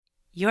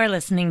You're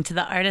listening to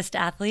The Artist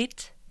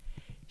Athlete,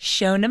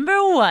 show number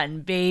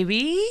 1,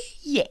 baby.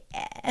 Yeah.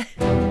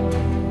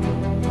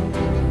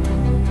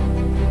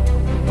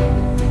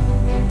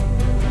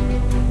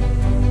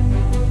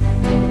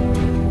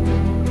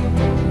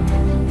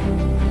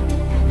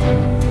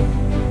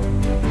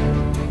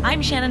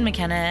 I'm Shannon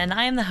McKenna, and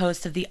I am the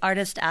host of the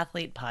Artist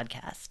Athlete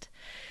podcast.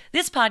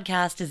 This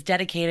podcast is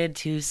dedicated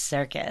to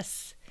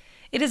circus.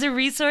 It is a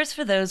resource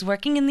for those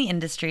working in the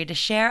industry to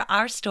share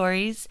our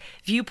stories,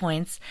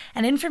 viewpoints,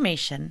 and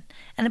information,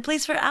 and a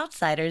place for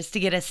outsiders to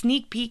get a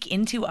sneak peek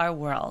into our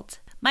world.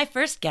 My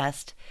first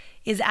guest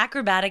is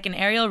acrobatic and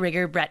aerial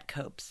rigger Brett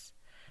Copes.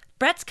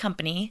 Brett's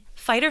company,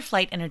 Fight or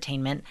Flight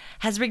Entertainment,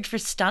 has rigged for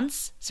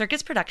stunts,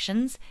 circus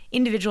productions,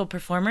 individual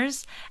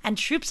performers, and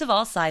troops of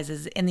all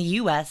sizes in the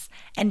U.S.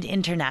 and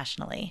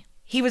internationally.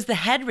 He was the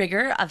head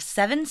rigger of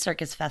 7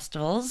 circus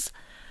festivals,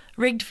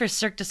 rigged for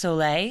Cirque du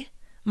Soleil,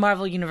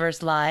 Marvel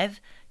Universe Live,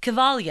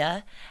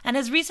 Cavalia, and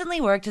has recently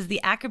worked as the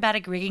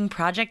acrobatic rigging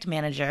project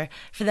manager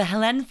for the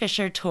Helene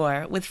Fischer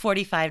Tour with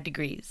 45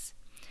 Degrees.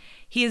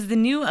 He is the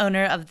new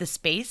owner of The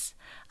Space,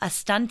 a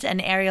stunt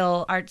and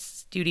aerial arts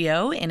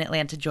studio in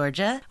Atlanta,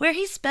 Georgia, where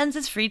he spends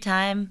his free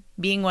time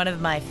being one of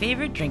my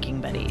favorite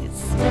drinking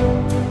buddies.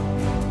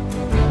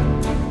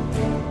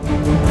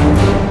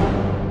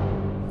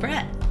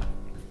 Brett,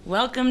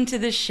 welcome to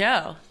the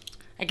show.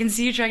 I can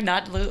see you trying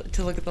not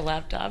to look at the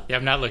laptop. Yeah,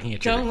 I'm not looking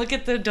at you. Don't look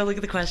at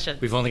the question.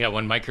 We've only got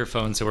one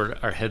microphone, so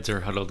our heads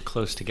are huddled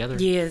close together.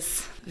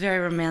 Yes, very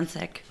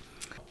romantic.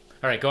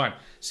 All right, go on.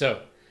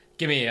 So,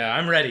 give me,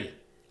 I'm ready.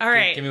 All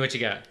right. Give me what you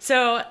got.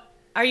 So,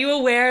 are you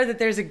aware that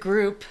there's a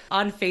group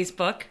on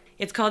Facebook?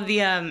 It's called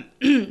the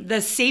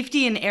the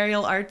Safety and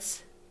Aerial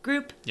Arts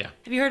Group. Yeah.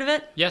 Have you heard of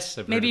it? Yes,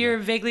 I've heard Maybe of you're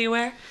it. vaguely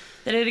aware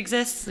that it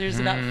exists. There's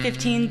about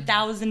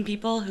 15,000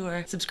 people who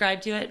are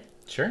subscribed to it.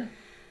 Sure.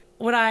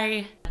 When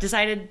I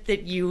decided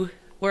that you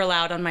were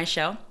allowed on my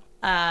show,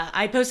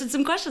 I posted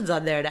some questions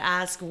on there to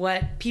ask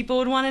what people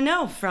would want to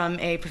know from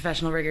a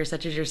professional rigger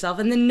such as yourself.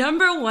 And the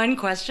number one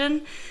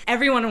question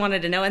everyone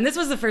wanted to know, and this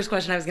was the first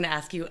question I was going to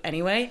ask you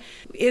anyway,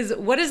 is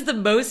what is the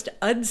most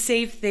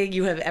unsafe thing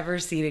you have ever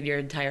seen in your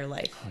entire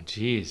life? Oh,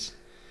 geez.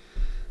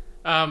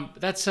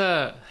 That's,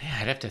 yeah,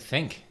 I'd have to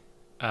think.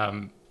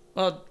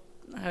 Well,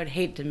 I would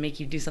hate to make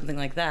you do something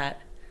like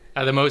that.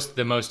 The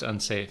most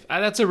unsafe.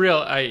 That's a real,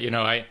 I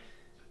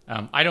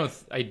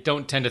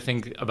don't tend to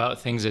think about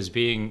things as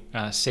being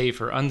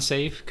safe or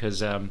unsafe because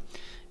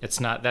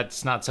that's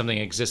not something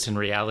that exists in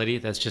reality.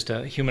 That's just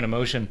a human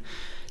emotion.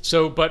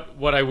 So, but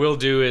what I will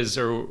do is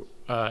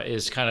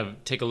kind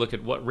of take a look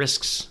at what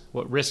risks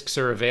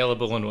are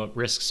available and what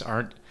risks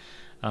aren't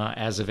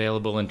as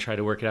available and try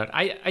to work it out.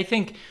 I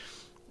think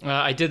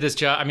I did this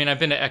job. I mean, I've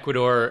been to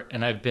Ecuador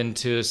and I've been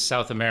to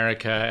South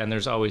America, and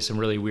there's always some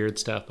really weird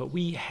stuff. But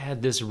we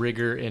had this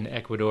rigger in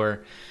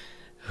Ecuador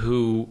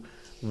who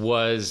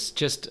was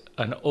just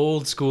an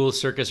old school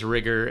circus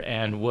rigger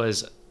and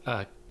was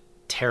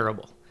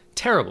terrible.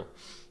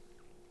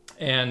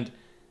 And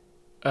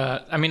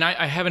I mean,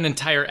 I have an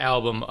entire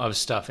album of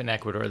stuff in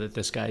Ecuador that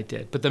this guy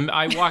did. But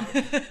I walked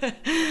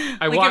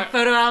a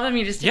photo album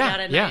you just took out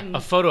at night? Yeah, a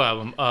photo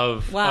album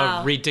of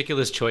Wow.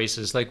 ridiculous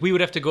choices. Like, we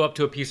would have to go up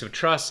to a piece of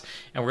truss,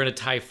 and we're going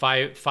to tie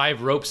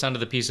five ropes onto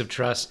the piece of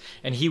truss,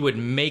 and he would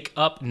make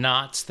up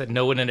knots that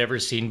no one had ever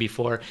seen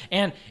before.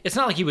 And it's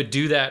not like he would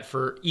do that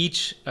for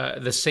each,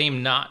 the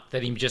same knot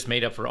that he just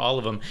made up for all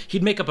of them.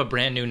 He'd make up a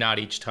brand new knot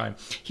each time.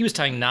 He was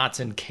tying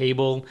knots in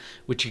cable,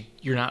 which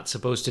you're not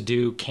supposed to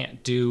do,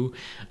 can't do.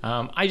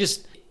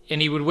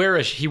 And he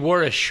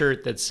wore a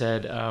shirt that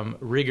said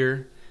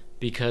rigger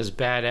because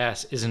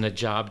badass isn't a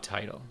job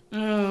title.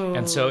 Oh.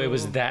 And so it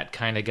was that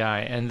kind of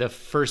guy. And the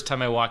first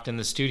time I walked in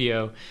the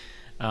studio,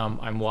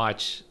 I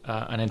watched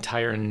an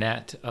entire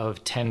net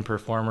of 10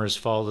 performers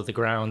fall to the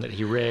ground that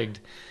he rigged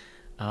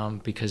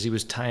because he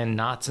was tying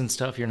knots and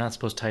stuff you're not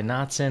supposed to tie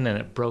knots in, and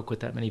it broke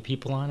with that many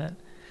people on it.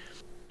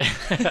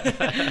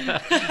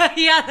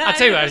 Yeah, I'll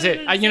tell you what.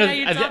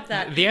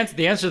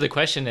 The answer to the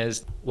question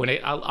is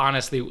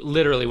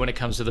literally, when it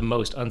comes to the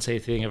most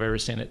unsafe thing I've ever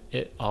seen,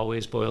 it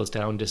always boils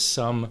down to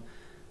some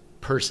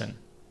person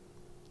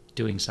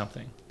doing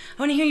something. I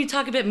want to hear you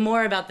talk a bit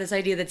more about this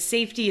idea that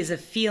safety is a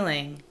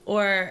feeling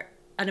or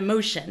an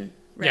emotion,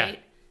 right?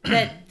 Yeah.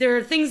 That there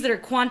are things that are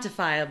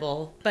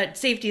quantifiable, but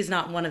safety is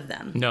not one of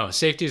them. No,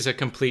 safety is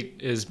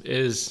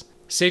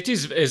Safety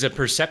is a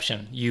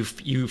perception. You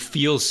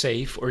feel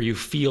safe or you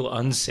feel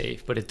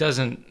unsafe, but it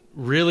doesn't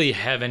really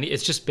have any.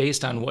 It's just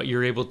based on what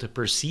you're able to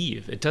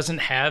perceive. It doesn't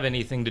have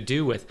anything to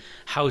do with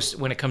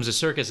when it comes to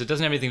circus, it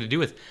doesn't have anything to do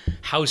with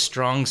how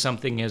strong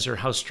something is or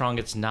how strong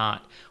it's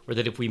not, or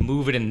that if we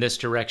move it in this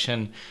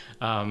direction,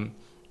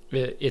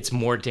 it's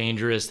more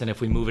dangerous than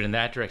if we move it in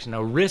that direction.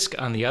 Now, risk,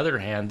 on the other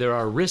hand, there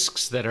are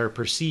risks that are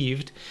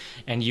perceived,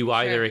 and you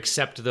either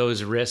accept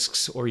those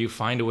risks or you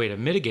find a way to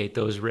mitigate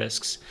those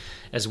risks,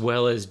 as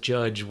well as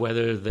judge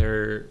whether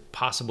they're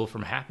possible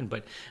from happening.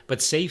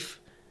 But safe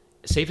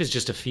is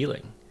just a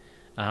feeling.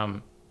 I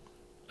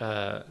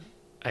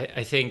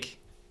think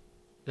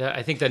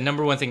the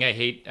number one thing I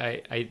hate,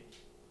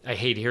 I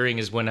hate hearing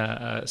is when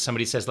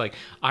somebody says like,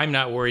 I'm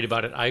not worried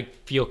about it. I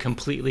feel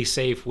completely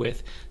safe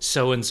with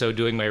so-and-so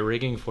doing my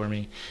rigging for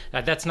me.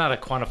 That's not a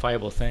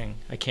quantifiable thing.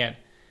 I can't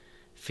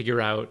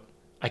figure out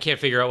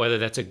whether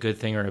that's a good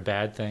thing or a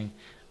bad thing.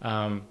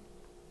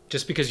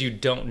 Just because you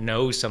don't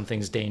know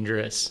something's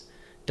dangerous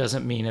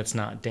doesn't mean it's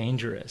not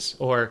dangerous.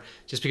 Or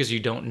just because you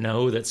don't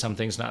know that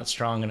something's not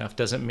strong enough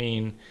doesn't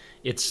mean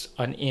it's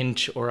an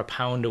inch or a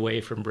pound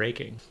away from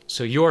breaking.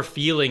 So your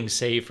feeling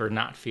safe or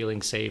not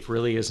feeling safe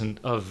really isn't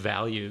of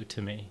value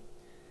to me.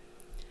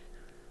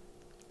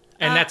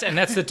 And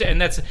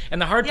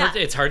the hard part.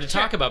 It's hard to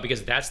talk about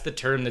because that's the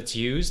term that's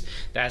used.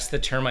 That's the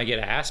term I get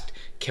asked.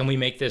 Can we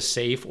make this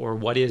safe, or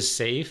what is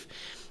safe?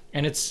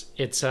 And it's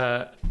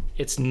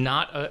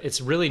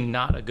really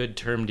not a good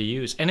term to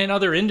use. And in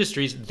other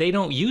industries, they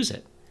don't use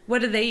it.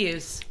 What do they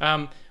use?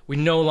 We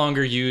no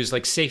longer use,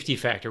 like, safety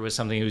factor was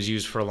something that was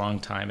used for a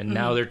long time, and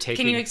now they're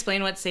taking... Can you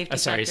explain what safety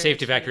factor is?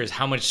 Safety factor is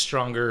how much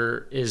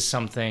stronger is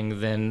something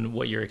than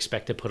what you're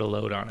expected to put a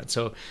load on it.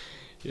 So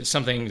you're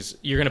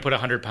going to put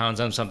 100 pounds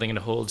on something and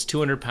it holds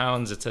 200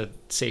 pounds, it's a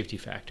safety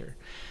factor.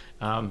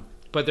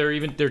 But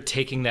they're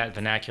taking that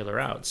vernacular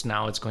out. So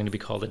now it's going to be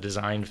called a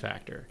design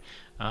factor.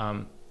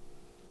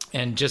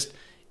 And just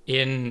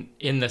in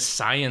the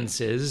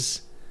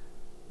sciences,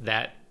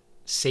 that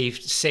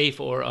safe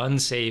or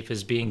unsafe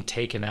is being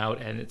taken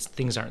out, and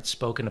things aren't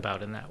spoken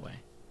about in that way.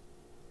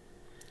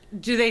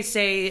 Do they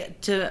say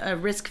to a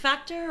risk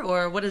factor,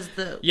 or what is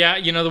the... Yeah,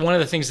 one of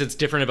the things that's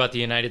different about the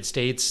United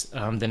States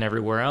than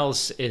everywhere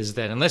else is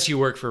that unless you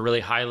work for a really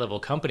high-level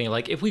company,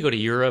 like if we go to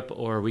Europe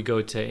or we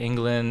go to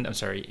England... I'm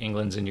sorry,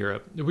 England's in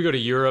Europe. If we go to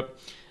Europe...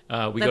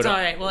 That's all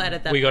right. We'll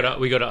edit that. We go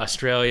to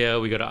Australia.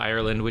 We go to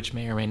Ireland, which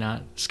may or may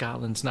not.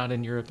 Scotland's not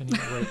in Europe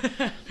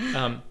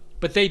anymore.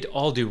 But they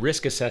all do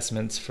risk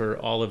assessments for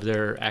all of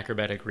their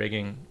acrobatic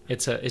rigging.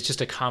 It's just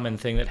a common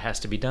thing that has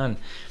to be done,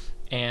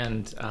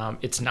 and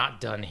it's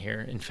not done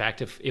here. In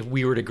fact, if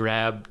we were to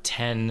grab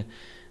 10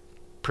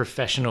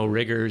 professional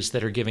riggers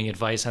that are giving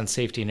advice on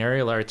safety and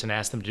aerial arts and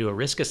ask them to do a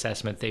risk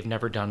assessment, they've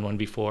never done one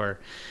before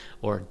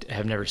or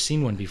have never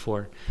seen one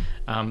before.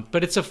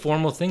 But it's a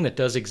formal thing that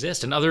does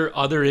exist, and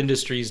other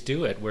industries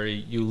do it, where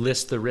you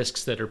list the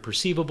risks that are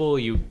perceivable,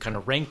 you kind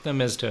of rank them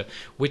as to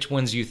which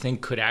ones you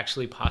think could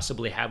actually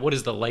possibly have, what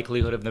is the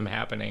likelihood of them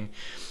happening,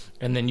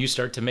 and then you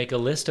start to make a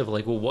list of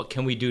like, well, what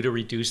can we do to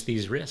reduce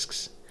these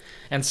risks?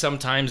 And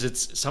sometimes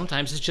it's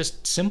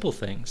just simple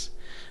things.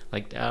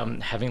 Like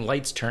having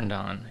lights turned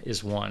on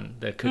is one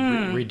that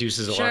could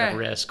reduces a lot of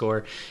risk,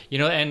 or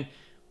and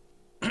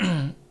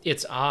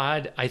it's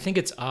odd. I think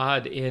it's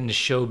odd in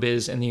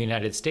showbiz in the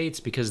United States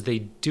because they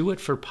do it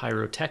for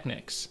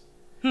pyrotechnics.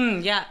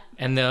 Yeah.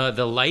 And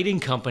the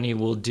lighting company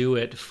will do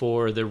it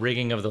for the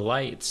rigging of the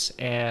lights,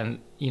 and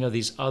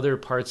these other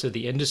parts of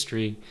the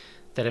industry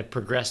that have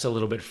progressed a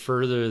little bit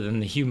further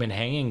than the human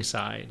hanging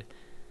side.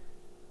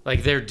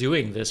 Like they're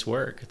doing this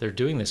work, they're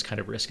doing this kind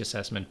of risk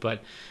assessment.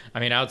 But I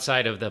mean,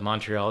 outside of the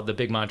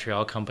big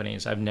Montreal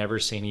companies, I've never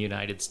seen a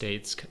United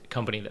States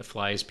company that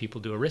flies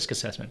people do a risk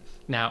assessment.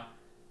 Now,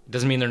 it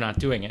doesn't mean they're not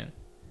doing it,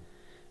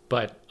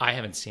 but I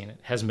haven't seen it.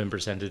 It hasn't been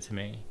presented to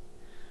me.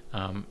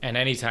 And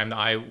anytime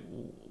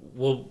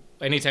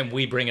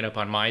we bring it up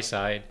on my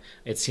side,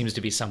 it seems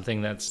to be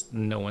something that's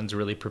no one's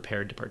really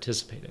prepared to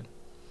participate in.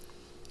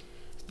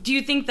 Do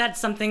you think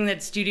that's something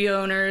that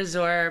studio owners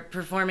or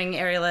performing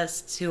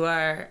aerialists who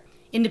are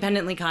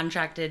independently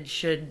contracted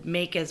should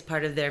make as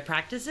part of their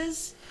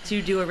practices,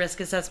 to do a risk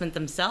assessment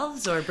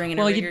themselves or bring in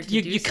a rigger to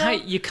do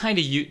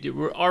so?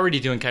 We're already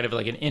doing kind of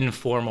like an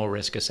informal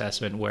risk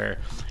assessment where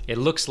it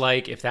looks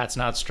like if that's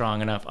not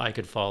strong enough, I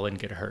could fall and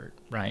get hurt,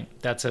 right?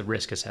 That's a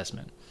risk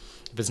assessment.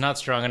 If it's not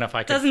strong enough,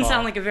 I could fall. Doesn't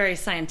sound like a very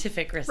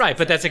scientific risk assessment. Right,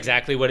 but that's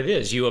exactly what it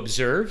is. You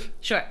observe.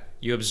 Sure.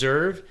 You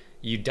observe,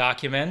 you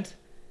document,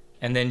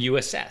 and then you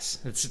assess.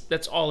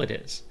 That's all it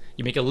is.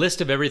 You make a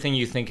list of everything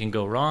you think can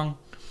go wrong.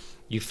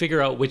 You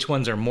figure out which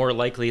ones are more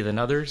likely than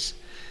others,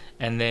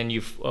 and then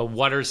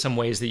what are some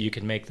ways that you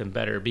can make them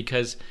better?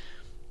 Because,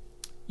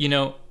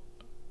 if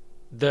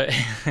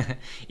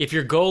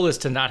your goal is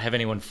to not have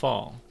anyone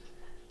fall,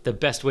 the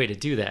best way to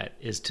do that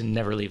is to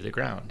never leave the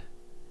ground.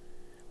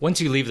 Once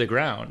you leave the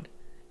ground,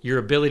 your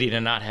ability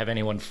to not have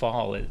anyone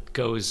fall, it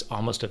goes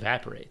almost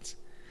evaporates.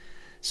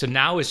 So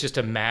now it's just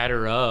a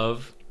matter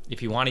of,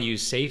 if you want to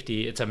use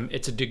safety, it's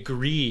a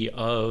degree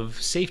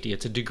of safety.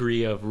 It's a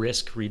degree of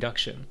risk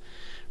reduction,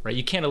 right?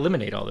 You can't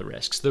eliminate all the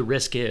risks. The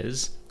risk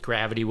is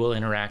gravity will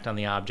interact on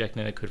the object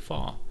and it could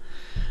fall.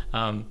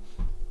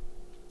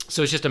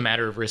 So it's just a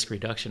matter of risk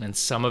reduction, and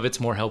some of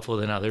it's more helpful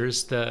than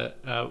others.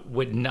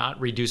 With not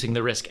reducing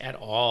the risk at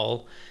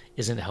all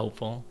isn't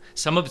helpful.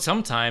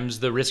 Sometimes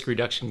the risk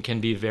reduction can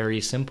be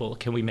very simple.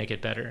 Can we make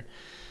it better?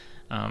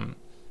 And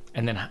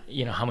then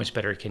how much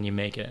better can you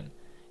make it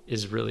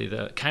is really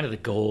the kind of the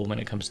goal when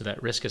it comes to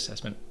that risk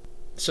assessment.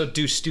 So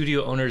do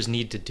studio owners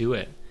need to do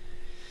it?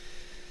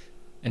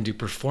 And do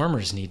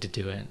performers need to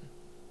do it?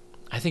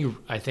 I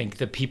think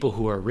the people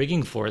who are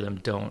rigging for them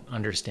don't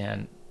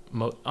understand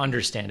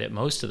it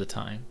most of the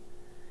time.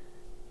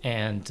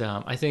 And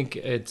I think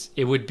it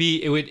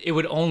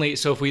would only,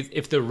 so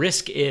if the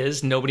risk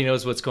is nobody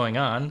knows what's going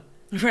on,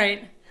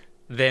 right?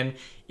 Then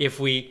if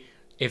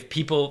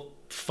people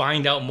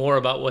find out more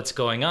about what's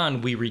going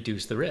on, we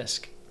reduce the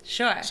risk.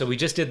 Sure. So we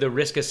just did the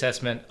risk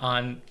assessment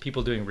on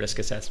people doing risk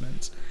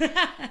assessments.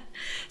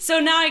 So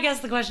now I guess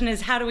the question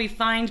is, how do we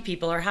find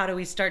people, or how do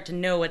we start to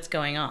know what's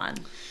going on?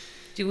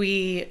 Do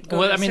we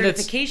go to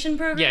certification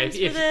programs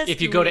for this?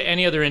 If you go to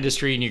any other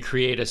industry and you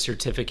create a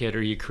certificate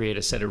or you create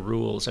a set of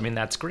rules, I mean,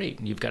 that's great.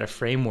 You've got a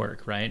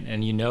framework, right?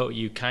 And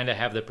you kind of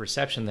have the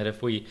perception that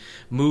if we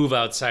move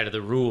outside of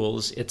the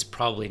rules, it's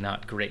probably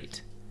not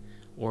great,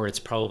 or it's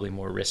probably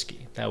more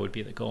risky. That would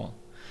be the goal.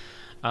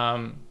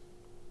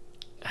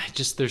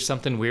 There's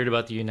something weird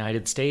about the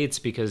United States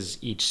because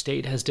each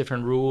state has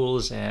different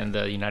rules, and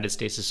the United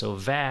States is so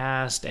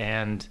vast,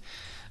 and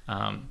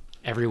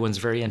everyone's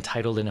very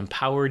entitled and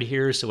empowered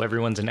here, so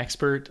everyone's an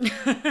expert.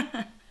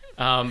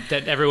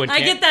 That everyone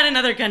can't, I get that in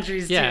other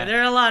countries too. There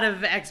are a lot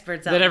of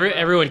experts out there.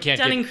 Everyone can't.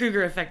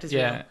 Dunning-Kruger effect is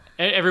real.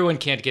 Everyone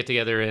can't get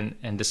together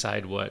and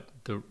decide what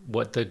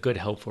the good,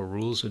 helpful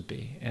rules would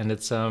be, and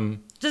it's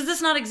Does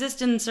this not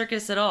exist in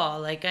circus at all?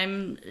 Like,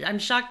 I'm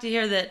shocked to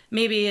hear that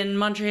maybe in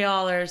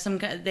Montreal or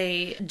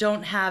they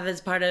don't have, as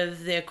part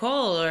of the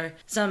école or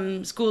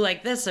some school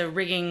like this, a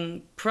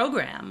rigging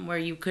program where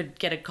you could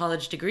get a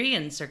college degree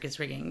in circus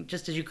rigging,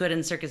 just as you could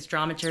in circus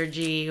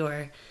dramaturgy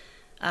or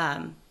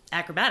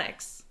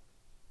acrobatics.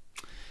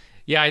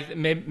 Yeah,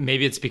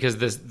 maybe it's because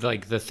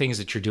the things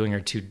that you're doing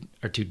are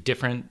too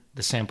different.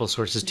 The sample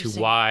source is too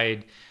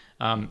wide.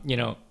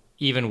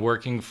 Even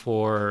working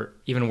for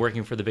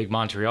the big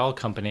Montreal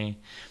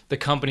company, the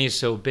company is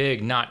so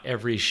big, not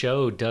every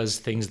show does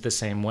things the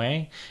same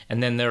way.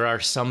 And then there are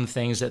some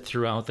things that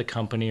throughout the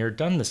company are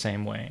done the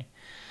same way.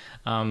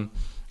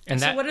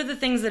 So what are the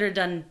things that are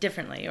done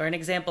differently, or an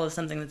example of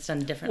something that's done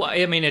differently?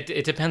 Well, I mean,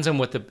 it depends on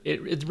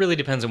it really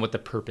depends on what the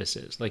purpose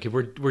is. Like, if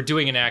we're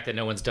doing an act that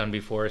no one's done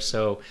before,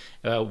 so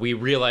we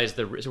realize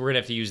we're going to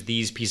have to use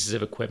these pieces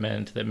of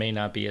equipment that may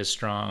not be as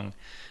strong,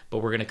 but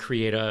we're going to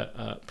create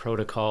a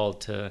protocol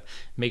to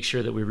make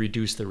sure that we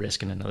reduce the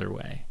risk in another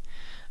way.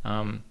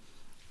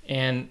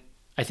 And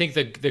I think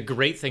the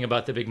great thing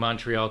about the big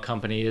Montreal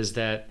company is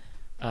that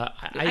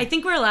I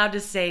think we're allowed to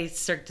say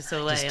Cirque du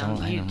Soleil. I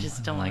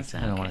don't want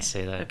to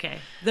say that. Okay.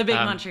 The big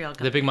Montreal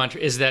company. The big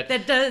Montreal is that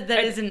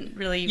isn't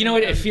really. You know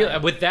what? It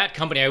feels with that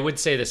company. I would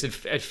say this.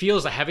 It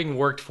feels, having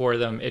worked for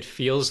them, it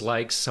feels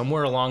like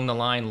somewhere along the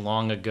line,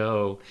 long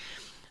ago,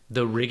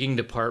 the rigging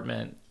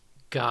department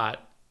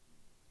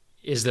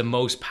is the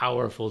most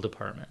powerful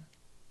department.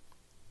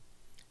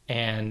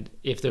 And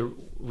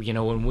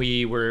when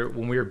we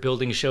were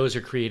building shows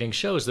or creating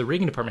shows, the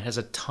rigging department has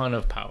a ton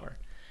of power.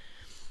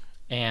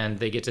 And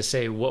they get to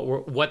say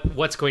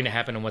what's going to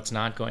happen and what's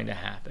not going to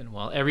happen.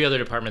 While every other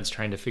department's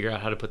trying to figure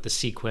out how to put the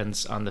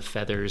sequence on the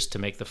feathers to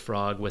make the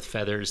frog with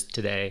feathers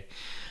today.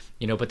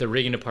 But the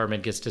rigging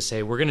department gets to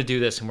say, we're going to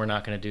do this and we're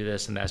not going to do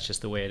this, and that's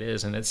just the way it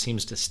is, and it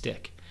seems to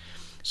stick.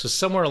 So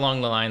somewhere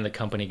along the line, the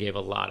company gave a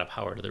lot of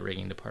power to the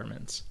rigging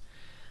departments.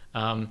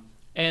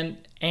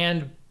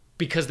 And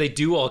because they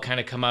do all kind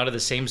of come out of the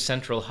same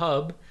central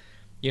hub,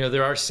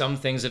 there are some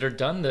things that are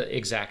done the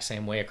exact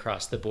same way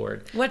across the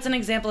board. What's an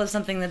example of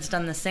something that's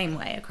done the same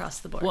way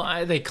across the board?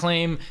 Well, they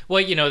claim,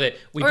 that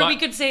we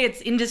could say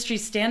it's industry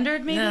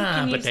standard, maybe?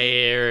 But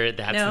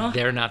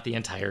they're not the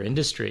entire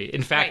industry.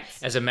 In fact,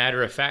 As a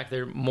matter of fact,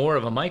 they're more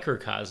of a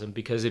microcosm,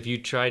 because if you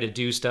try to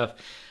do stuff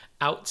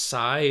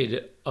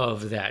outside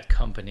of that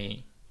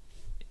company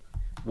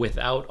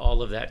without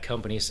all of that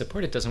company's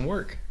support, it doesn't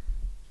work.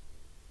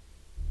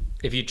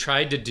 If you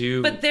tried to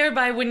do... But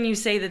thereby, wouldn't you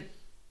say that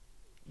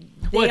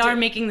they are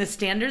making the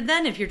standard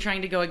then, if you're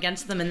trying to go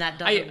against them and that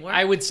doesn't work?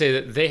 I would say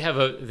that they have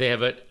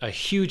a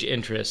huge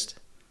interest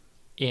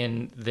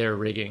in their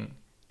rigging,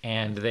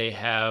 and they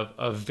have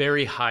a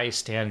very high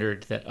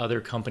standard that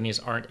other companies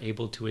aren't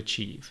able to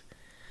achieve.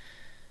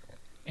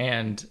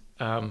 And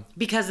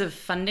because of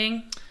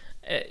funding?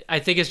 I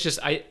think it's just,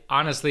 I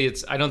don't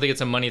think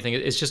it's a money thing.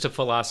 It's just a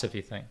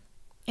philosophy thing.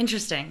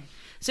 Interesting.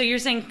 So you're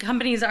saying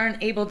companies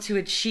aren't able to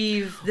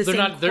achieve the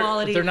same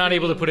quality? They're not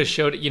able to put a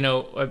show,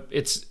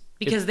 it's...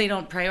 Because they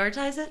don't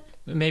prioritize it?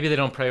 Maybe they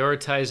don't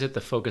prioritize it.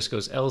 The focus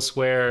goes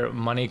elsewhere.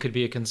 Money could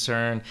be a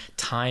concern.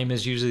 Time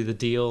is usually the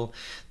deal,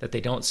 that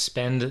they don't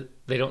spend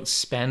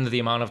the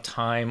amount of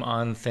time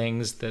on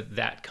things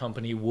that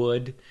company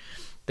would.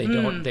 They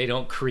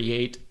don't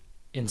create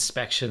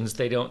inspections.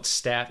 They don't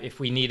staff.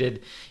 If we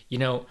needed,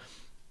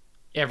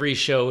 every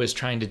show is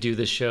trying to do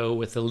the show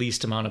with the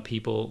least amount of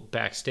people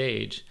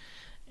backstage.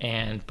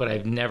 But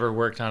I've never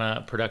worked on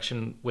a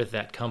production with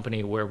that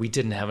company where we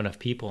didn't have enough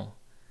people.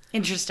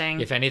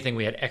 Interesting. If anything,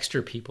 we had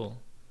extra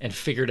people and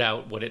figured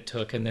out what it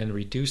took and then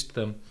reduced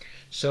them.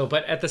 So,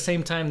 but at the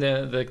same time,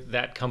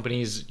 that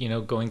company's,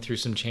 going through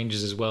some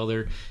changes as well.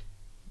 They're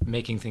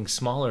making things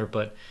smaller,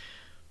 but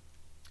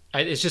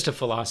it's just a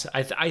philosophy.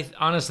 I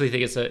honestly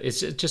think it's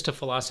just a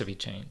philosophy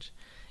change,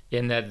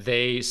 in that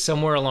they,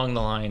 somewhere along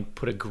the line,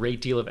 put a great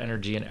deal of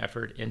energy and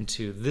effort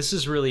into, this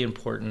is really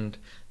important.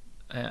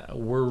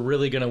 we're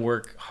really going to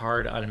work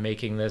hard on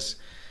making this.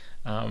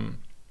 We're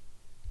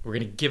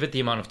going to give it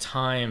the amount of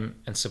time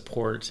and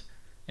support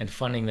and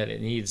funding that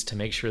it needs to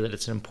make sure that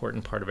it's an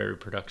important part of every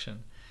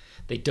production.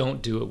 They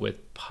don't do it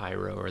with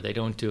pyro, or they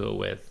don't do it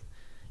with,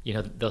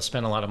 they'll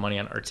spend a lot of money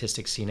on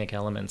artistic scenic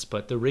elements,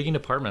 but the rigging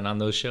department on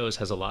those shows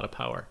has a lot of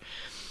power.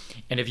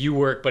 And if you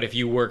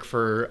work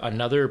for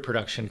another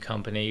production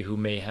company who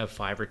may have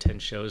 5 or 10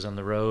 shows on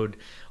the road,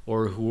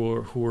 or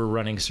who are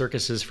running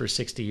circuses for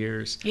 60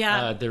 years,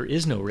 there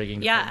is no rigging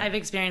department. Yeah, I've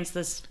experienced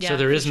this. So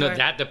there is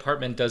that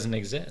department doesn't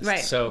exist. Right.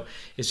 So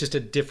it's just a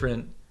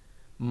different,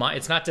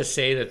 it's not to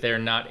say that they're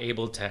not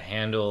able to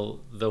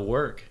handle the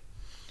work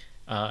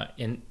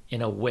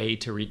in a way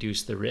to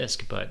reduce the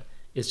risk, but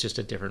it's just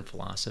a different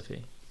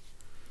philosophy.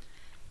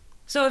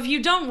 So if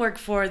you don't work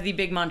for the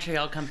big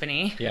Montreal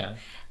company,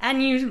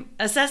 and you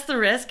assess the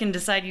risk and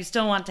decide you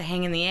still want to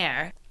hang in the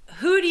air,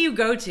 who do you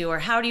go to, or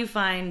how do you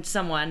find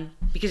someone?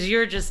 Because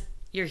you're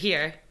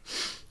here,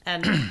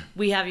 and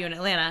we have you in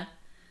Atlanta.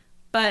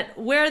 But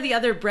where are the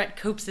other Brett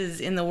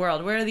Copeses in the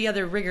world? Where are the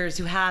other riggers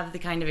who have the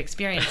kind of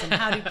experience, and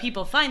how do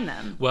people find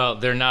them? Well,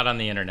 they're not on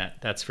the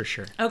internet, that's for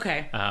sure.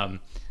 Okay.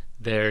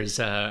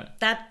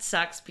 That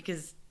sucks,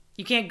 because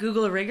you can't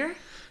Google a rigger?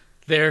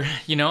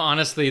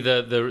 Honestly,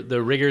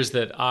 the riggers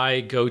that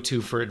I go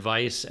to for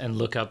advice and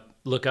look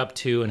up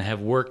to and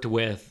have worked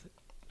with,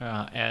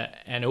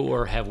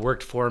 or have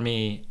worked for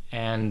me,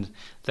 and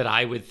that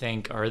I would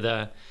think are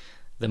the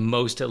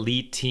most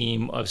elite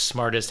team of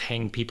smartest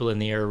hang people in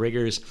the air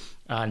riggers,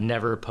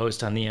 never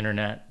post on the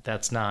internet.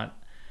 That's not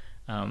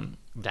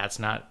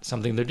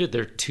something they do.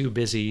 They're too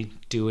busy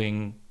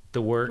doing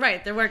the work.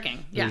 Right, they're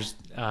working. Yeah.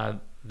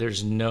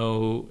 It's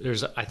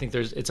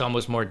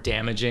almost more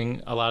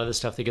damaging, a lot of the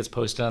stuff that gets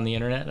posted on the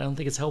internet. I don't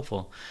think it's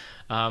helpful.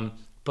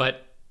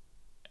 But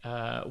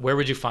where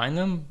would you find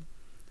them?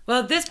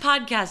 Well, this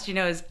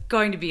podcast, is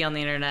going to be on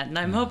the internet, and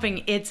I'm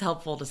hoping it's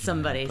helpful to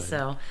somebody.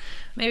 So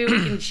maybe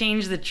we can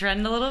change the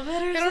trend a little bit.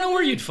 I don't know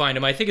where you'd find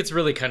them. I think it's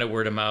really kind of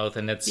word of mouth,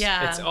 and it's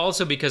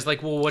also because,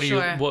 what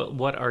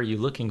are you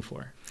looking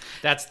for?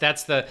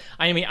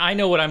 I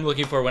know what I'm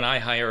looking for when I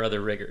hire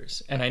other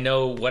riggers, and I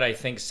know what I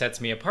think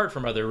sets me apart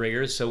from other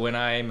riggers. So when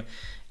I'm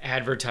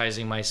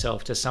advertising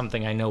myself to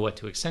something, I know what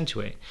to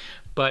accentuate.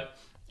 But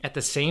at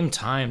the same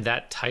time,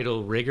 that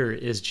title rigger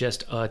is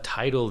just a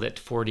title that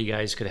 40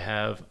 guys could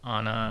have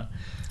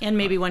and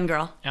maybe one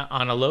girl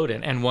on a load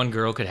in, and one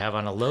girl could have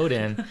on a load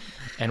in,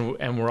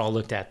 and we're all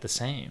looked at the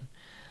same.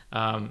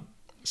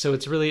 So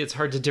it's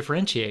hard to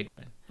differentiate.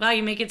 Wow,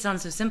 you make it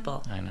sound so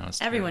simple. I know.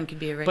 Everyone could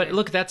be a rigger. But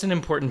look, that's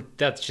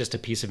just a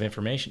piece of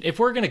information. If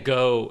we're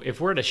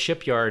at a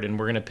shipyard and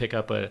we're going to pick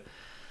up a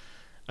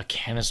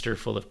canister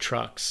full of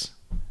trucks,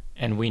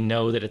 and we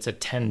know that it's a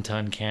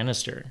 10-ton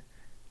canister,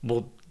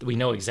 well, we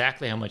know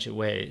exactly how much it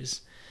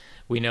weighs.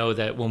 We know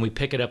that when we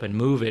pick it up and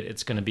move it,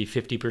 it's going to be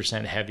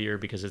 50% heavier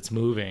because it's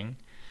moving.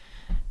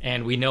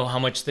 And we know how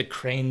much the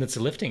crane that's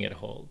lifting it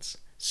holds.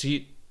 So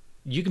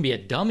you can be a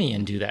dummy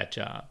and do that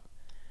job.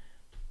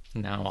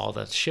 Now all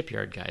the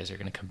shipyard guys are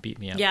going to come beat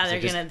me up. Yeah,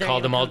 they're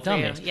call them all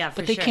dummies. Yeah, for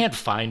but they sure. Can't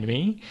find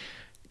me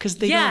because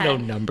they don't know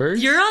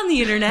numbers. You're on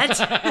the internet.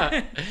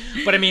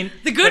 But I mean,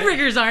 the good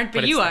riggers aren't,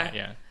 but you are.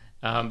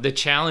 The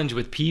challenge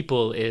with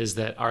people is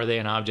that, are they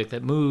an object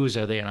that moves?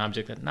 Are they an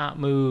object that not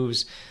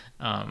moves?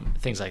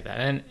 Things like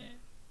that.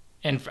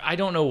 And I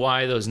don't know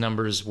why those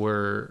numbers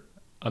were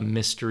a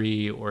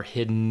mystery or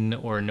hidden,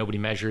 or nobody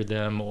measured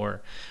them,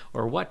 or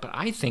what. But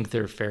I think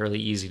they're fairly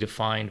easy to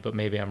find. But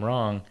maybe I'm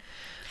wrong.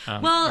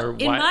 In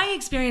my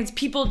experience,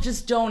 people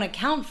just don't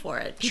account for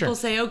it. People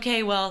say,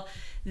 okay, well,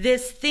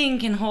 this thing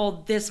can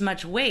hold this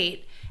much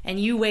weight, and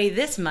you weigh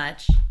this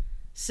much,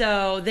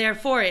 so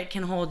therefore it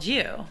can hold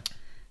you.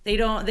 They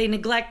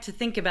neglect to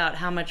think about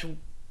how much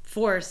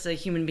force a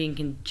human being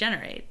can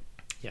generate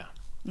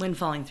when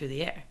falling through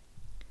the air.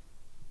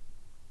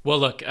 Well,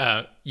 look,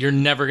 you're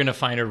never going to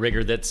find a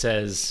rigger that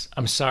says,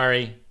 I'm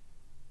sorry,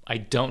 I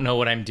don't know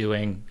what I'm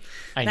doing.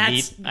 I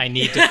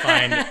need to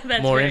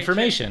find more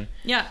information.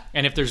 True. Yeah.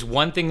 And if there's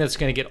one thing that's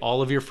going to get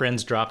all of your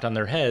friends dropped on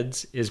their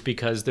heads, is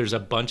because there's a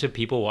bunch of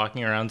people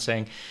walking around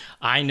saying,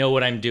 I know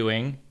what I'm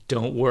doing.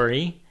 Don't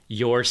worry.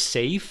 You're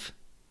safe.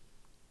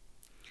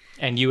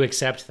 And you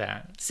accept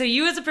that. So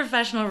you, as a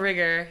professional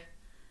rigger,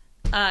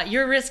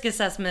 your risk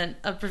assessment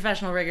of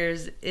professional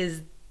riggers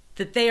is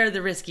that they are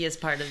the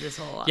riskiest part of this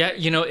whole. Yeah,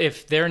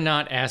 if they're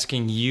not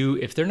asking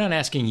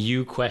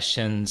you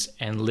questions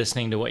and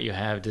listening to what you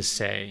have to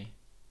say,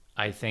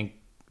 I think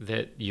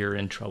that you're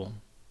in trouble.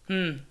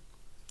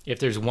 If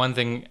there's one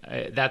thing,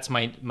 that's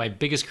my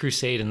biggest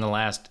crusade in the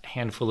last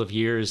handful of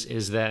years,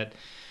 is that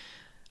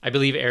I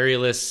believe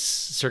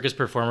aerialist circus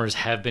performers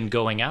have been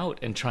going out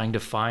and trying to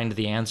find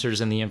the answers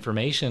and the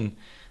information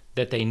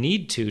that they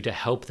need to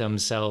help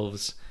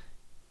themselves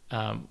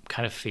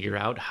kind of figure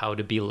out how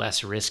to be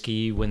less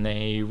risky when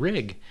they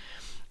rig.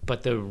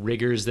 But the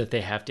riggers that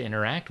they have to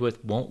interact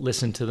with won't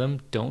listen to them,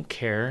 don't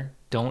care,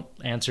 don't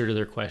answer to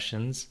their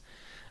questions,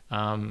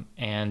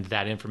 and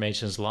that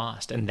information is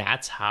lost. And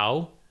that's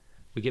how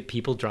we get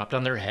people dropped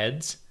on their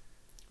heads.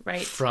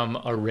 Right. from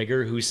a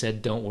rigger who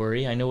said, don't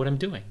worry, I know what I'm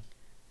doing.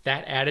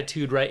 That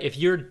attitude, right? If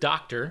your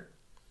doctor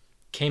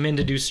came in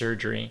to do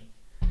surgery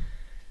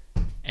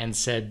and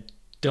said,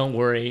 don't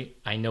worry,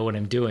 I know what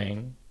I'm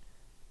doing.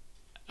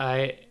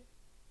 If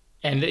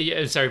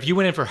you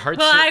went in for heart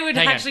surgery. Well, I would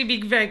actually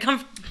be very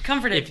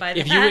comforted by that.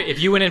 If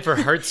you went in for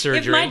heart surgery.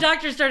 If my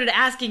doctor started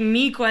asking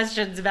me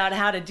questions about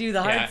how to do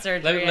the heart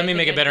surgery. Let me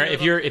make it better.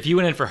 If you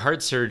went in for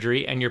heart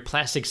surgery and your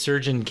plastic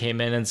surgeon came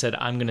in and said,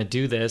 I'm going to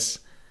do this,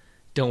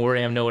 don't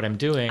worry, I know what I'm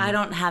doing. I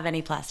don't have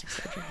any plastic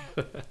surgery.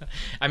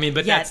 I mean,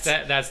 but that's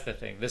the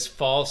thing. This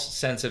false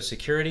sense of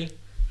security.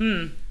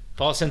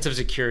 False sense of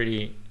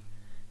security,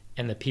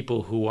 and the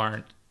people who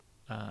aren't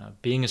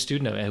being a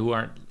student of it,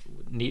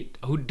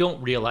 who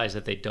don't realize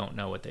that they don't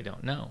know what they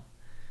don't know,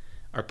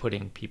 are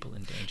putting people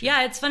in danger.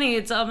 Yeah, it's funny.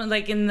 It's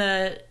like in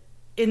the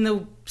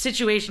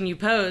situation you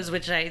pose,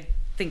 which I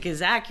think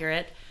is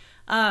accurate.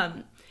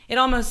 It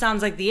almost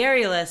sounds like the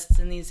aerialists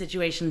in these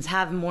situations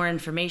have more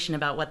information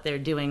about what they're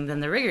doing than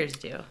the riggers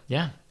do.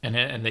 Yeah,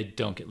 and they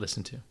don't get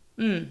listened to.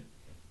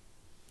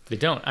 They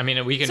don't. I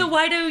mean, we can. So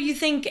why do you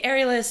think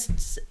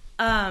aerialists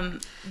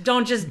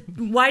don't just?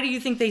 Why do you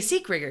think they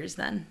seek riggers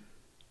then?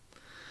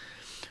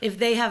 If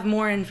they have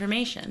more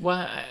information.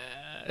 Well,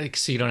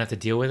 so you don't have to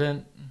deal with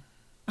it.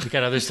 We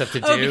got other stuff to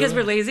do. Oh, because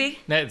we're lazy?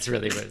 No, it's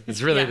really yeah,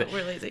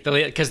 we're lazy.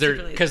 Because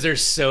they're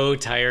so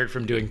tired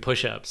from doing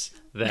push-ups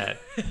that.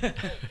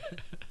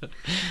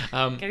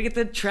 Gotta get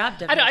the trap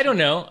definition. I don't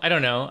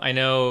know. I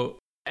know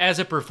as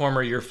a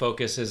performer, your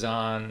focus is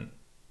on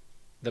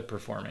the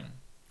performing.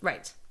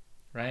 Right.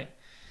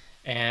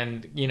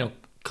 And,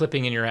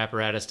 clipping in your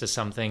apparatus to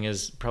something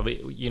is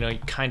probably,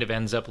 kind of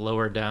ends up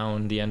lower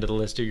down the end of the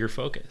list of your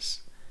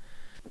focus.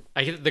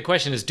 The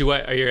question is,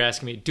 you're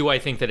asking me, do I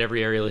think that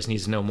every aerialist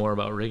needs to know more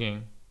about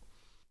rigging?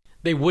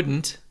 They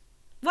wouldn't.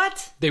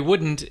 What? They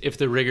wouldn't if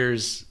the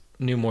riggers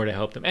knew more to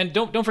help them. And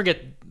don't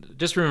forget,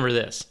 just remember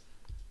this.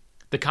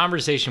 The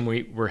conversation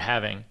we're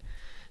having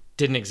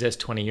didn't exist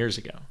 20 years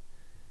ago.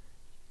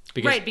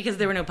 Because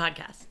there were no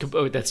podcasts.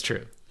 Oh, that's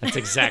true. That's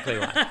exactly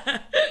why.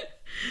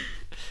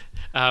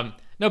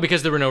 No,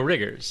 because there were no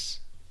riggers.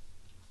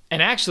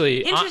 And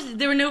actually,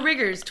 there were no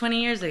riggers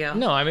 20 years ago.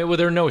 No, I mean,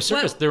 there were no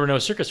circus. There were no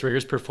circus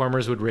riggers.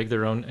 Performers would rig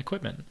their own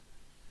equipment.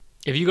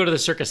 If you go to the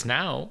circus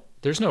now,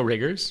 there's no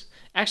riggers.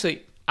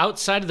 Actually,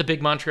 outside of the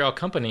big Montreal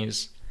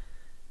companies,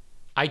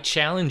 I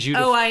challenge you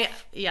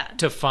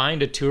to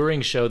find a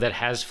touring show that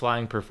has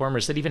flying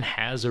performers that even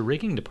has a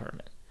rigging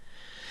department.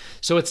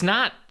 So it's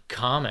not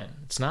common.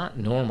 It's not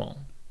normal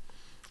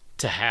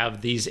to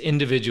have these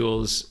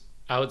individuals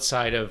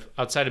outside of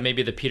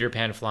maybe the Peter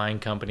Pan flying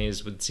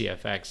companies with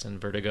CFX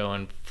and Vertigo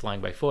and Flying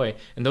by Foy,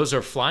 and those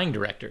are flying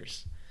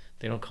directors.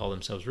 They don't call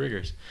themselves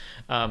riggers.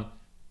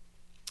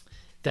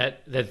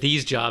 That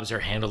these jobs are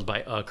handled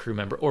by a crew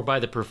member or by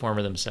the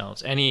performer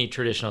themselves. Any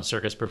traditional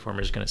circus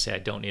performer is going to say, I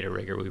don't need a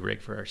rigger, we rig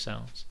for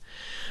ourselves.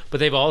 But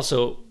they've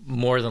also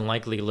more than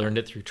likely learned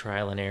it through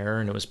trial and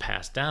error, and it was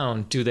passed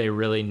down. Do they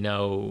really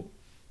know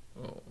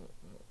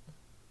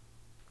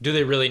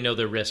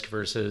the risk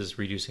versus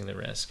reducing the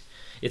risk?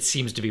 It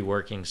seems to be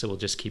working, so we'll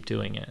just keep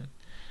doing it.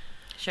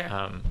 Sure.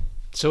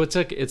 So it's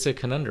a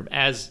conundrum.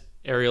 As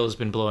aerial has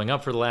been blowing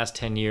up for the last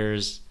 10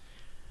 years,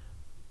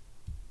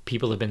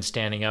 people have been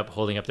standing up,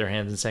 holding up their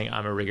hands and saying,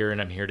 I'm a rigger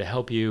and I'm here to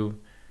help you.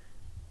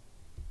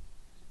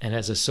 And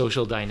as a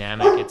social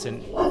dynamic, it's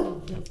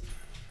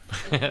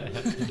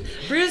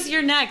Bruce,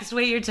 you're next.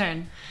 Wait your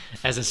turn.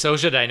 As a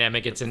social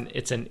dynamic, it's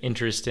an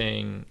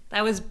interesting...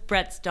 That was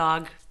Brett's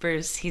dog,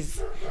 Bruce.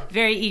 He's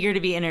very eager to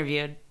be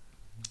interviewed.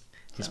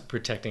 He's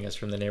protecting us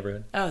from the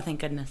neighborhood. Oh,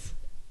 thank goodness.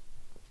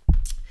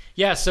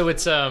 Yeah, so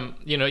it's,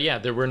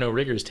 there were no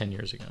riggers 10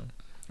 years ago,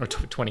 or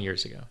 20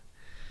 years ago.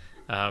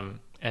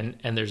 And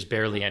there's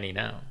barely any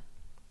now,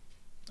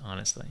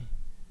 honestly.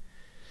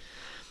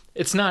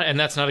 It's not, and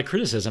that's not a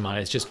criticism on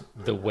it, it's just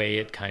the way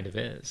it kind of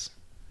is.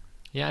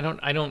 Yeah,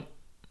 I don't.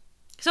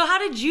 So how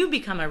did you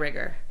become a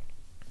rigger?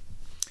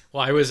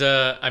 Well, I was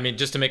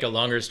just to make a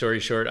longer story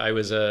short, I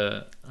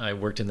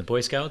worked in the Boy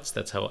Scouts.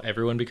 That's how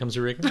everyone becomes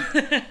a rigger.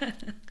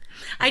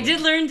 I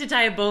did learn to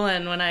tie a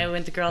bowline when I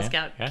went to Girl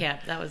Scout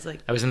camp. That was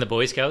I was in the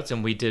Boy Scouts,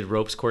 and we did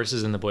ropes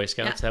courses in the Boy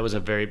Scouts. Yeah. That was a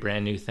very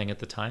brand new thing at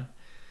the time.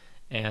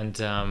 And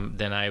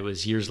then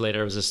years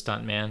later, I was a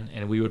stuntman,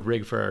 and we would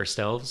rig for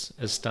ourselves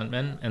as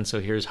stuntmen. And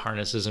so here's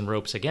harnesses and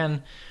ropes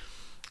again.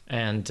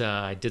 And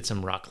I did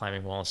some rock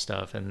climbing wall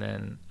stuff. And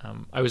then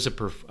I was a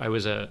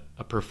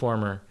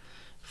performer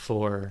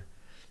for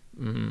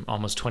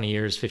almost 20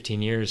 years,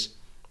 15 years.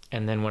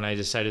 And then when I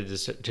decided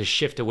to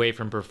shift away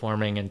from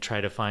performing and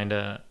try to find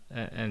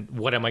and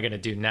what am I going to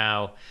do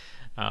now,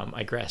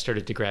 I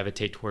started to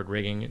gravitate toward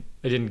rigging.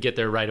 I didn't get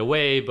there right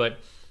away, but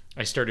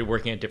I started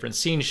working at different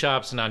scene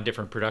shops and on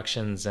different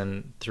productions,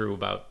 and through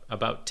about a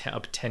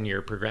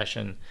 10-year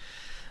progression,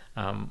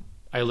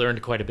 I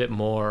learned quite a bit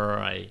more.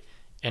 I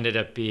ended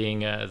up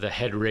being the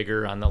head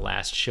rigger on the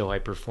last show I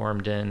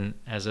performed in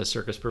as a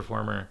circus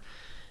performer,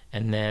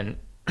 and then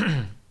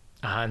I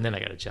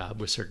got a job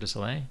with Cirque du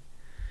Soleil.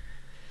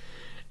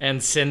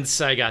 And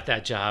since I got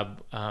that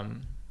job,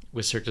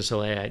 with Cirque du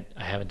Soleil,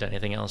 I haven't done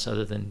anything else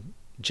other than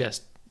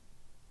just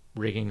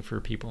rigging for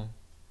people.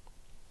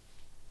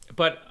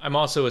 But I'm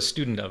also a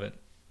student of it.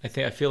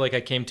 I feel like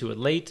I came to it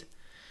late.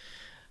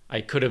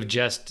 I could have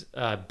just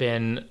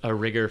been a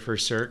rigger for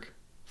Cirque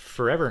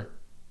forever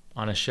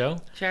on a show.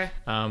 Sure.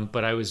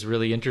 But I was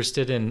really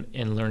interested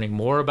in learning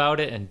more about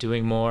it and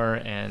doing more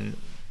and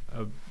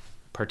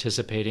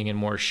participating in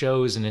more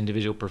shows and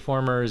individual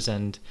performers,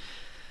 and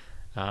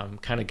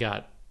kind of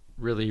got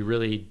really,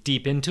 really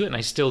deep into it. And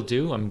I still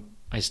do.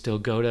 I still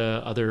go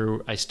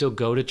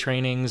to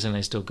trainings, and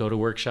I still go to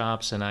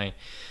workshops, and I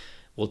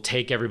will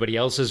take everybody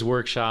else's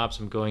workshops.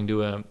 I'm going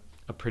to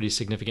a pretty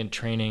significant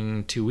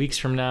training 2 weeks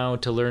from now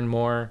to learn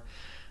more.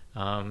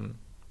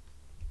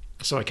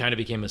 So I kind of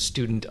became a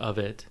student of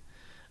it,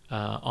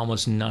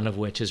 almost none of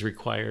which is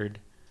required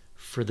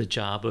for the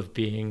job of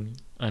being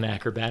an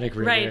acrobatic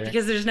rigger. Right,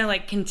 because there's no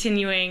like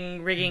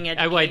continuing rigging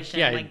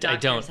education like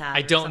doctors have.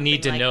 I don't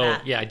need to like know.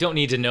 that. Yeah, I don't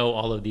need to know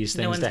all of these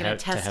things no one's to gonna have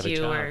test a you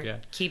job. or Yeah.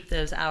 keep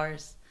those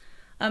hours.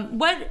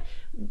 What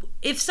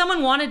if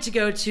someone wanted to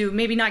go to,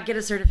 maybe not get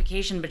a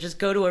certification, but just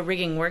go to a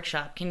rigging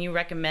workshop? Can you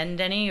recommend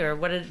any, or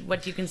what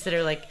do you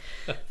consider like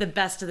the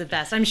best of the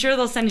best? I'm sure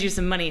they'll send you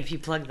some money if you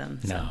plug them.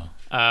 So.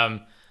 No,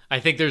 I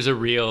think there's a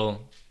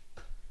real.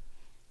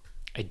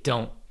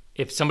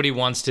 If somebody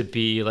wants to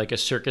be like a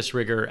circus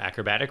rigger,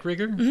 acrobatic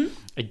rigger,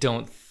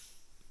 mm-hmm.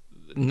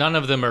 None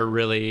of them are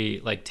really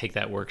like, take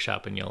that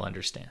workshop and you'll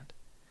understand.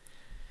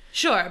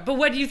 Sure, but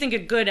what do you think a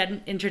good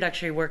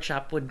introductory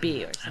workshop would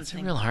be, or something? That's a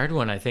real hard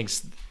one. I think.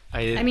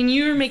 I mean,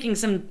 you're making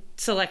some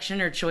selection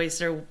or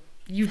choice, or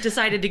you've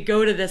decided to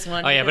go to this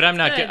one. Oh yeah, but I'm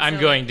not. I'm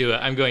going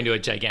to a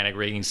gigantic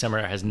rigging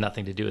seminar. It has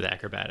nothing to do with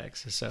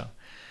acrobatics. So,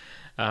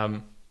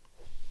 I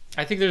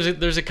think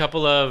there's a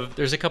couple of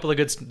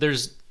good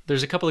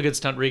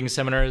stunt rigging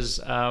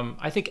seminars.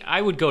 I think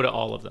I would go to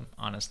all of them,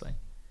 honestly.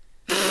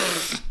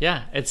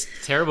 Yeah, it's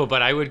terrible,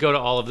 but I would go to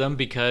all of them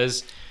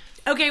because.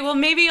 Okay, well,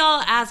 maybe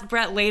I'll ask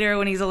Brett later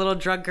when he's a little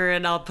drunker,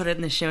 and I'll put it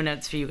in the show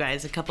notes for you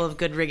guys. A couple of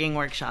good rigging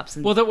workshops.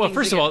 And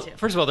first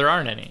of all, there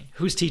aren't any.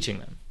 Who's teaching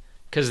them?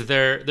 Because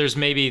there's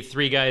maybe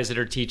 3 guys that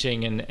are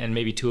teaching, and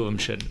maybe 2 of them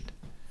shouldn't.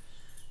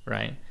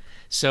 Right.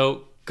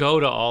 So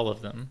go to all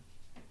of them,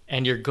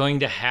 and you're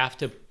going to have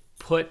to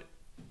put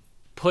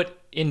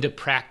into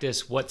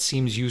practice what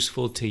seems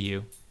useful to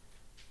you.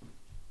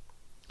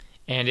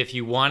 And if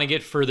you want to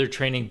get further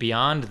training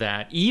beyond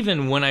that,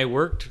 even when I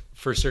worked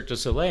for Cirque du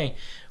Soleil,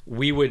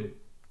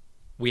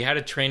 we had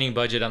a training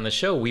budget on the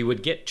show. We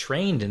would get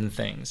trained in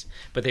things,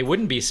 but they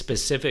wouldn't be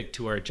specific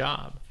to our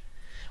job.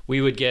 We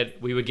would get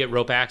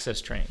rope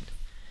access trained,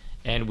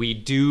 and we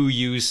do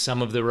use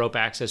some of the rope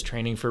access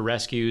training for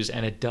rescues,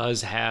 and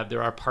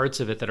there are parts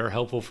of it that are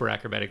helpful for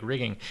acrobatic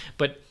rigging.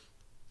 But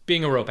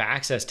being a rope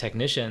access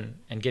technician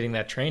and getting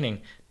that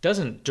training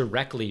doesn't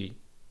directly.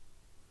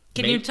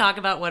 Can you talk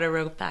about what a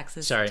rope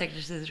access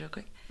technician is real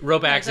quick?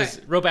 Rope access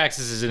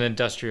is an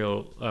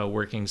industrial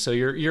working. So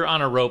you're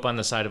on a rope on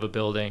the side of a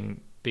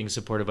building, being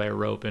supported by a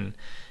rope, and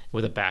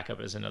with a backup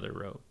as another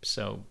rope.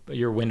 So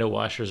your window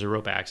washers are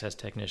rope access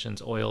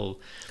technicians, oil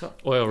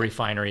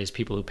refineries,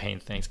 people who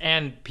paint things,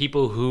 and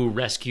people who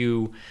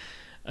rescue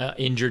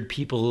injured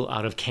people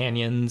out of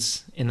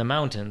canyons in the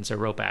mountains are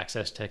rope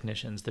access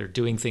technicians. They're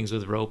doing things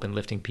with rope and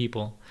lifting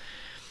people.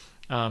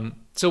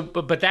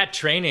 But that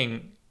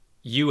training.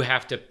 You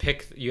have to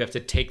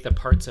take the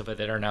parts of it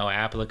that are now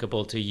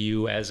applicable to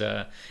you as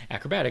a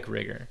acrobatic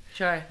rigger.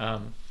 Sure.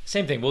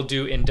 Same thing. We'll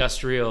do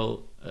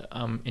industrial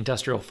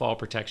fall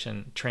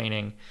protection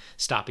training,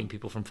 stopping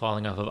people from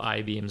falling off of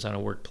I-beams on a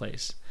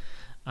workplace.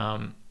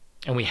 And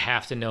we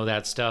have to know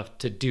that stuff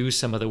to do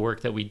some of the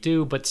work that we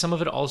do, but some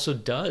of it also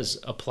does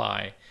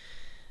apply,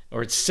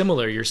 or it's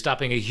similar. You're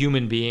stopping a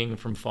human being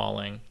from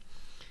falling.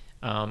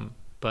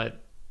 But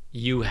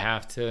you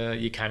kind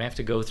of have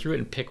to go through it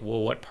and pick,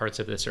 well, what parts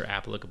of this are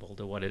applicable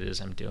to what it is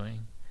I'm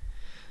doing.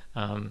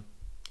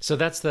 So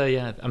that's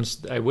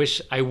I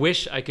wish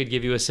I could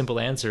give you a simple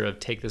answer of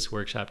take this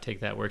workshop, take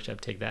that workshop,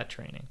 take that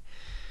training.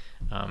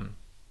 And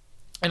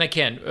I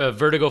can.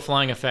 Vertigo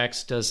Flying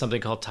Effects does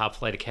something called Top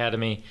Flight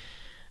Academy.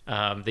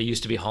 They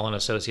used to be Hall &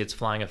 Associates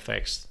Flying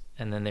Effects,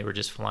 and then they were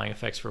just Flying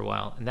Effects for a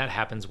while. And that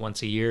happens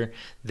once a year.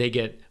 They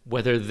get,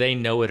 whether they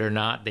know it or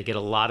not, they get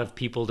a lot of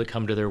people to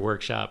come to their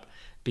workshop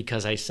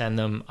because I send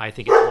them. I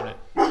think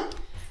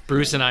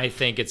Bruce and I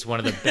think it's one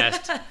of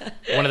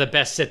the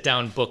best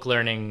sit-down book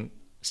learning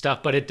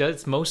stuff, but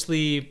it's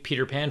mostly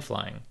Peter Pan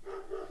flying.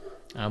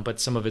 But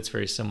some of it's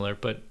very similar.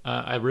 But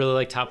I really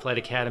like Top Flight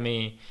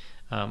Academy.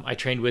 I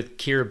trained with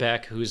Keir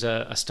Beck, who's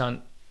a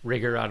stunt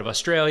rigger out of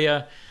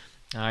Australia.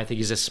 I think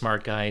he's a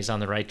smart guy. He's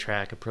on the right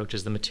track,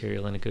 approaches the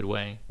material in a good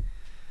way.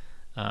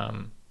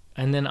 And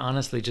then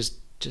honestly,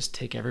 just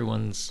take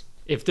everyone's.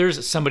 If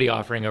there's somebody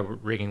offering a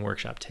rigging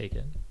workshop, take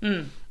it.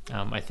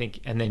 I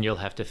think, and then you'll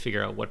have to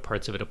figure out what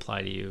parts of it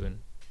apply to you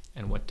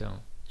and what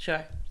don't.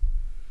 Sure.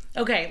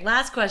 Okay,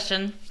 last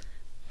question.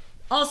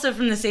 Also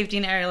from the Safety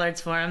and Aerial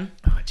Arts Forum.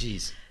 Oh,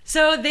 geez.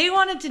 So they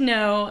wanted to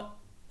know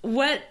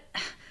what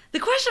The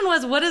question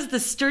was, what is the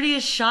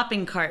sturdiest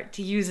shopping cart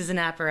to use as an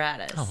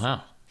apparatus? Oh,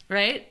 wow.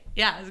 Right?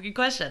 Yeah, it was a good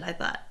question, I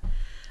thought.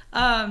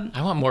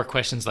 I want more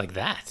questions like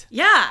that.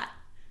 Yeah,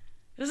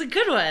 it was a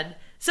good one.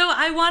 So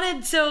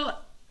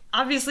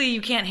obviously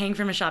you can't hang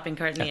from a shopping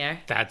cart in the air.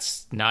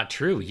 That's not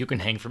true. You can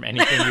hang from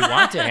anything you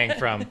want to hang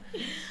from.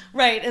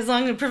 Right,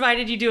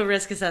 provided you do a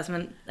risk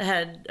assessment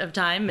ahead of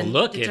time and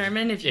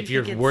determine if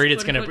you're worried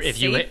it's going to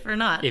safe or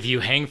not. If you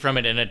hang from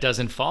it and it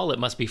doesn't fall, it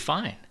must be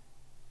fine.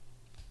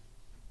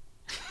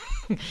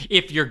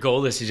 If your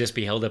goal is to just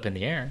be held up in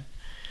the air.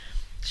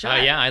 Sure.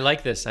 Yeah, I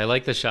like this. I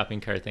like the shopping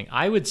cart thing.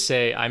 I would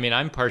say,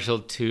 I'm partial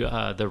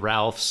to the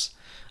Ralphs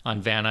on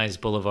Van Nuys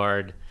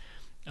Boulevard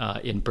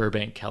in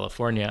Burbank,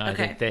 California. I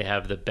think they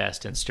have the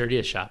best and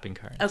sturdiest shopping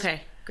carts.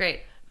 Okay,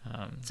 great.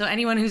 So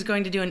anyone who's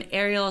going to do an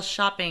aerial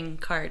shopping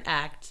cart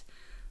act,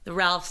 the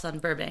Ralphs on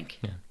Burbank.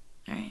 Yeah.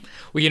 All right.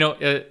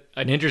 Well,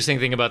 an interesting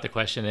thing about the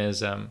question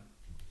is,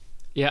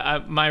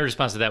 my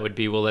response to that would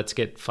be, well, let's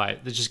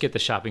just get the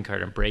shopping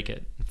cart and break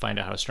it and find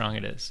out how strong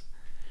it is.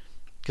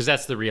 Because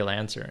that's the real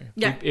answer.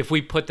 Yeah. If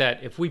we put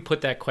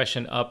that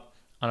question up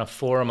on a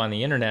forum on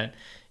the internet,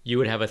 you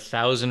would have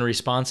 1,000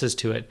 responses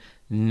to it,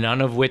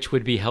 none of which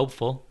would be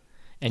helpful.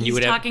 And he's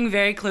talking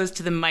very close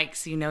to the mic,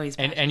 so you know he's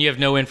passionate. And you have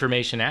no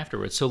information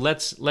afterwards. So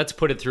let's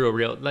put it through a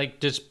real,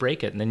 just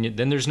break it, and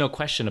then there's no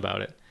question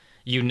about it.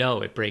 You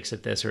know it breaks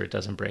at this or it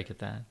doesn't break at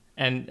that.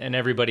 And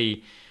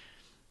everybody,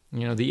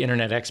 the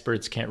internet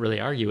experts can't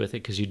really argue with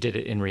it because you did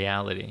it in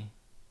reality.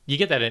 You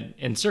get that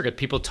in circuit.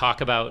 People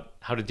talk about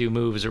how to do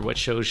moves or what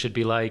shows should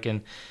be like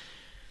and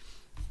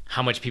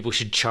how much people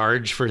should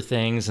charge for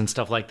things and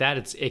stuff like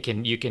that. It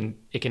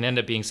can end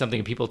up being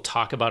something people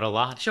talk about a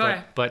lot.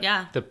 Sure. But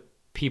yeah. The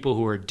people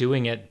who are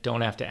doing it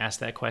don't have to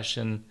ask that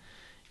question.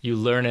 You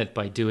learn it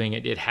by doing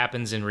it. It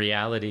happens in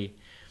reality.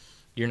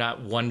 You're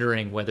not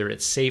wondering whether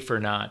it's safe or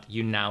not.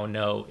 You now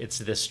know it's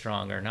this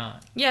strong or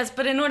not. Yes,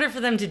 but in order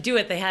for them to do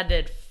it, they had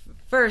to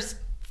first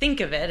think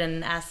of it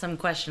and ask some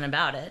question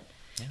about it.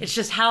 Yeah. It's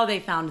just how they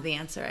found the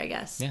answer, I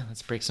guess. Yeah,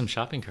 let's break some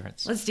shopping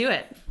carts. Let's do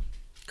it.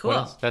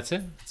 Cool. That's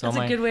it. That's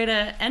a good way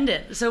to end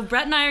it. So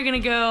Brett and I are going to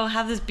go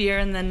have this beer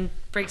and then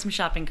break some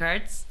shopping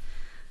carts.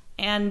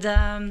 And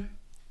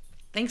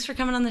thanks for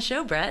coming on the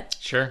show, Brett.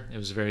 Sure. It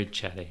was very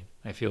chatty.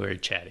 I feel very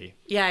chatty.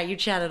 Yeah, you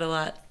chatted a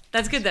lot.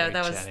 That's good, though.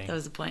 That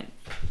was the point.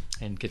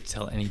 I didn't get to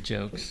tell any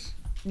jokes.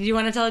 Do you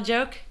want to tell a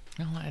joke?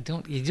 No, I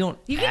don't. You don't.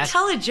 You can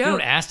tell a joke. You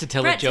don't ask to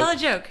tell Brett, a joke. Tell a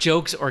joke.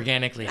 Jokes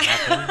organically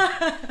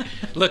happen.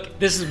 Look,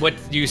 this is what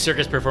you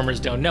circus performers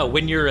don't know.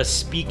 When you're a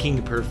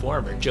speaking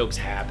performer, jokes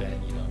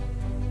happen.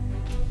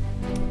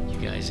 You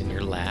guys and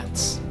your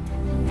lats.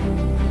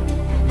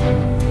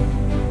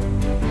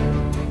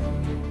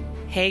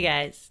 Hey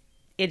guys,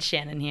 it's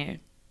Shannon here.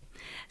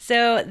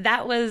 So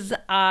that was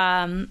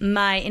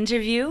my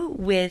interview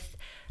with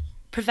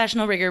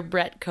professional rigger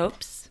Brett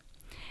Copes.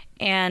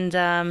 And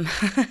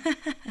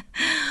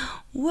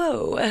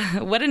whoa,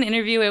 what an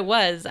interview it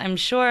was. I'm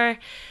sure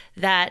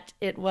that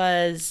it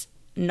was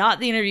not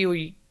the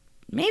interview,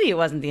 maybe it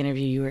wasn't the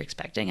interview you were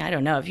expecting. I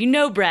don't know. If you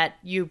know Brett,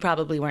 you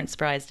probably weren't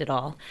surprised at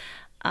all.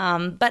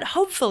 But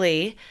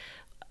hopefully,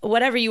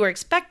 whatever you were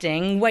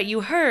expecting, what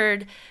you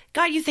heard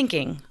got you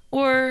thinking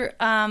or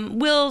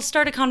will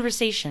start a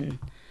conversation.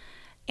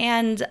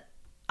 And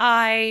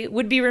I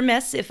would be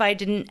remiss if I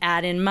didn't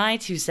add in my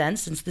 2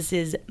 cents, since this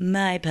is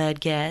my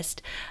podcast,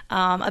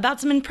 about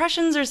some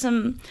impressions or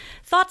some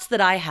thoughts that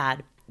I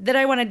had that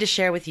I wanted to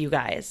share with you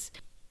guys.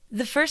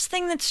 The first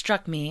thing that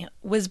struck me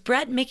was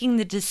Brett making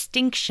the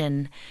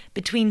distinction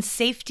between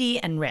safety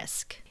and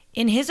risk.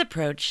 In his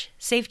approach,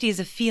 safety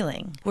is a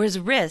feeling, whereas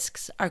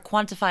risks are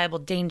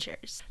quantifiable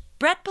dangers.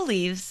 Brett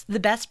believes the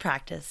best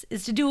practice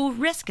is to do a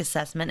risk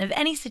assessment of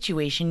any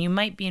situation you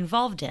might be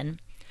involved in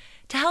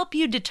to help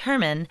you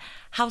determine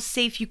how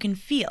safe you can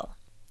feel.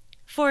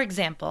 For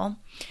example,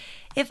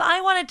 if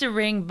I wanted to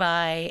ring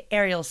my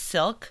aerial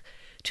silk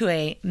to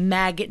a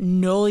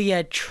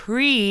magnolia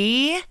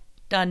tree,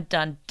 dun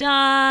dun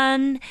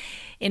dun,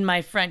 in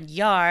my front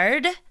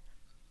yard,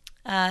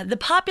 the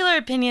popular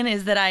opinion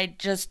is that I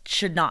just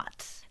should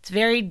not. It's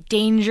very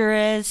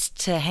dangerous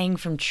to hang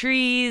from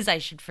trees. I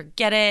should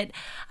forget it.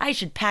 I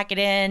should pack it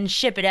in,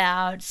 ship it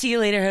out. See you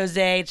later,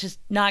 Jose. It's just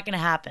not going to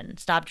happen.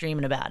 Stop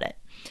dreaming about it.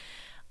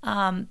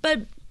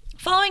 But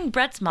following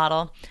Brett's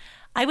model,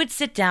 I would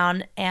sit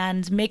down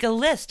and make a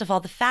list of all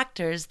the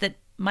factors that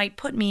might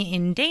put me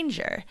in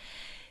danger.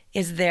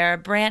 Is there a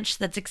branch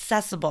that's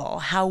accessible?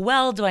 How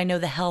well do I know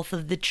the health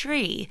of the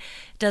tree?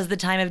 Does the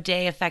time of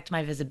day affect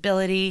my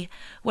visibility?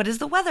 What is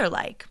the weather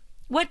like?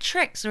 What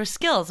tricks or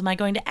skills am I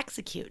going to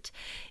execute?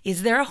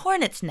 Is there a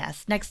hornet's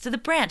nest next to the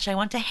branch I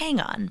want to hang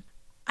on?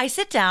 I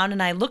sit down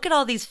and I look at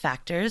all these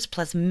factors,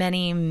 plus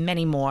many,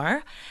 many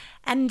more,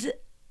 and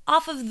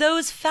off of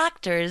those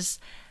factors,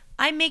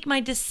 I make my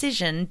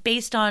decision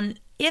based on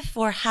if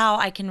or how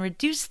I can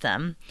reduce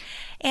them,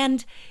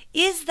 and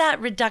is that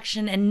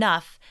reduction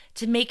enough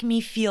to make me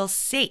feel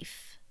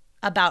safe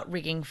about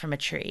rigging from a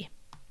tree?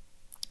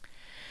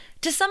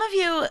 To some of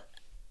you,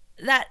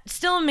 that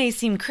still may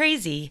seem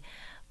crazy,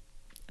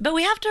 but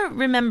we have to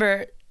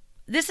remember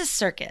this is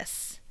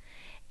circus.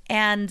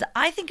 And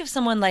I think of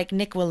someone like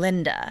Nick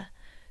Walinda,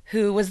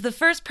 who was the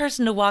first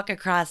person to walk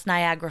across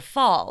Niagara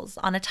Falls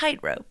on a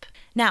tightrope.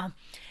 Now,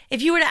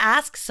 if you were to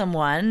ask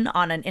someone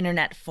on an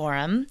internet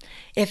forum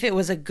if it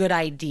was a good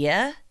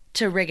idea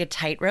to rig a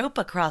tightrope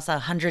across a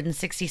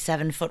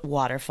 167-foot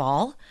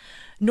waterfall,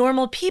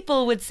 normal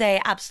people would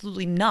say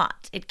absolutely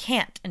not. It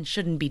can't and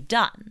shouldn't be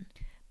done.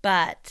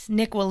 But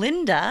Nick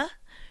Walinda,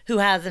 who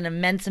has an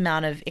immense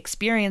amount of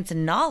experience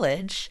and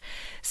knowledge,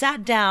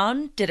 sat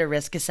down, did a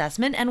risk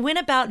assessment, and went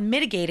about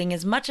mitigating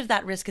as much of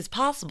that risk as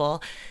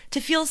possible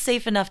to feel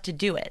safe enough to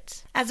do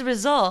it. As a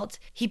result,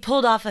 he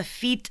pulled off a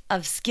feat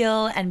of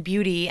skill and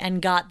beauty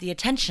and got the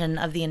attention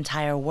of the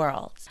entire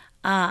world.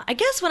 I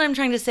guess what I'm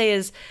trying to say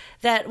is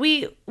that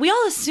we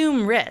all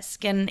assume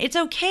risk, and it's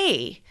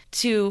okay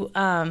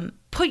to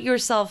put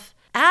yourself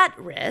at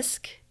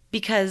risk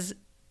because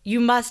you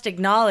must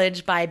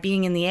acknowledge by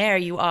being in the air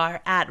you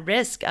are at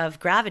risk of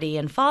gravity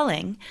and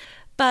falling.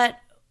 But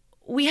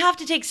we have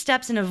to take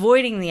steps in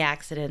avoiding the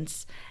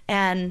accidents.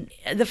 And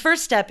the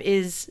first step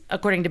is,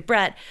 according to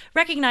Brett,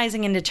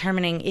 recognizing and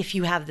determining if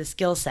you have the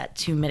skill set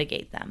to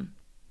mitigate them.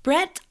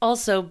 Brett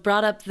also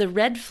brought up the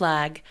red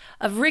flag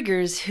of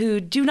riggers who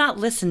do not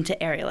listen to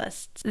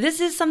aerialists. This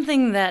is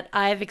something that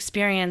I've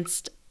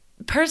experienced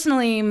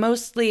personally.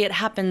 Mostly it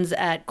happens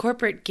at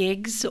corporate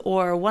gigs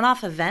or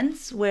one-off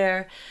events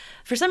where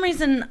for some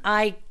reason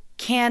I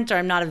can't or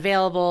I'm not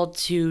available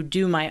to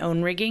do my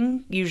own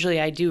rigging.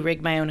 Usually I do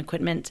rig my own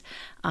equipment,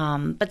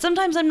 but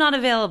sometimes I'm not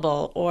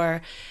available,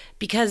 or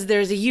because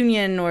there's a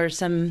union or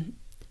some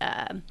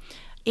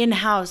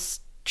in-house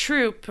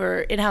troupe or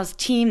in-house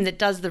team that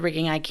does the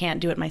rigging, I can't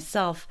do it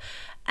myself.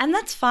 And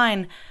that's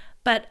fine,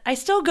 but I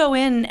still go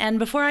in, and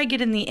before I get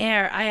in the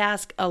air, I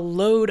ask a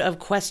load of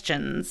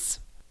questions.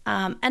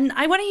 And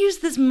I want to use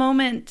this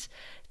moment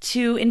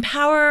to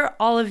empower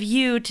all of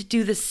you to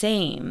do the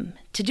same,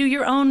 to do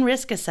your own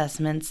risk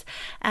assessments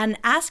and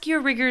ask your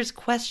riggers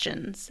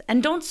questions.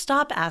 And don't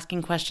stop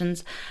asking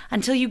questions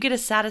until you get a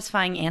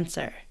satisfying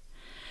answer.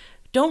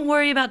 Don't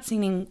worry about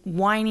seeming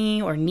whiny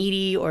or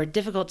needy or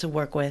difficult to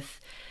work with.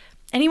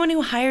 Anyone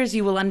who hires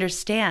you will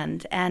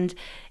understand, and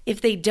if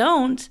they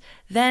don't,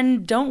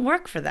 then don't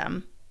work for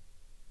them.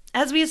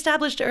 As we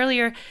established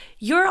earlier,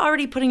 you're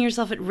already putting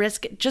yourself at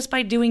risk just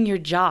by doing your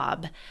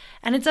job,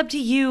 and it's up to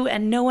you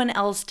and no one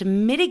else to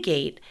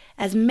mitigate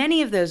as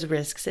many of those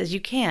risks as you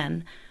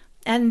can,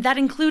 and that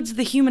includes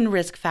the human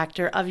risk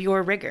factor of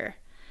your rigger.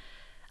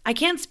 I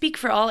can't speak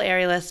for all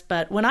aerialists,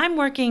 but when I'm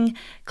working,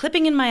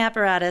 clipping in my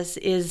apparatus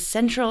is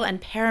central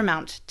and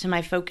paramount to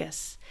my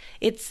focus.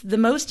 It's the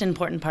most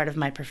important part of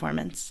my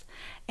performance,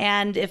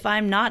 and if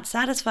I'm not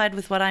satisfied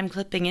with what I'm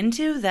clipping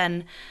into,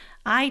 then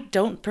I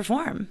don't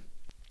perform.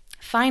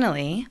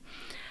 Finally,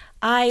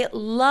 I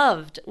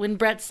loved when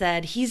Brett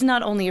said he's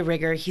not only a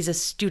rigger, he's a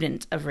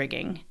student of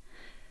rigging.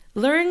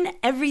 Learn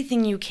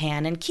everything you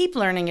can and keep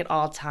learning at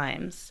all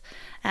times.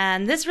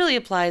 And this really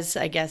applies,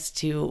 I guess,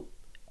 to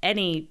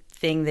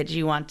anything that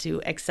you want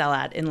to excel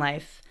at in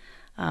life.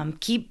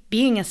 Keep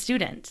being a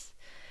student.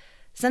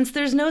 Since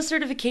there's no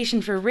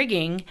certification for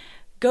rigging,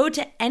 go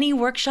to any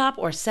workshop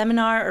or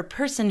seminar or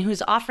person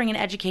who's offering an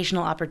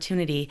educational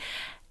opportunity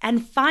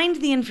and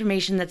find the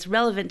information that's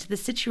relevant to the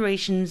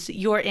situations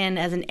you're in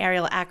as an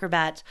aerial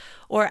acrobat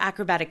or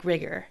acrobatic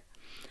rigger.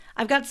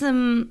 I've got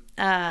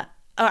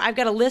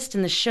a list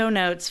in the show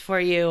notes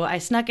for you. I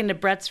snuck into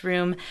Brett's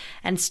room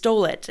and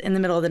stole it in the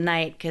middle of the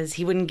night because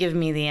he wouldn't give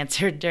me the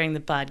answer during the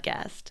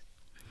podcast.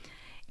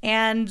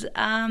 And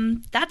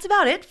that's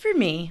about it for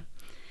me.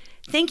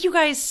 Thank you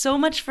guys so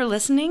much for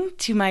listening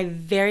to my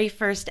very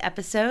first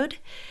episode.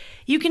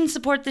 You can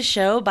support the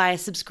show by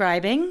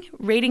subscribing,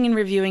 rating and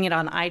reviewing it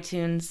on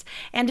iTunes.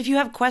 And if you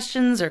have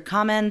questions or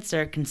comments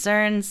or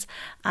concerns,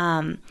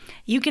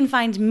 you can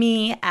find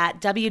me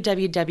at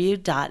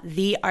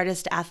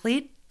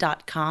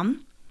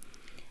www.theartistathlete.com.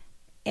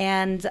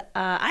 And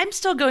I'm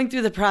still going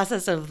through the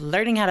process of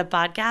learning how to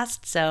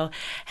podcast, so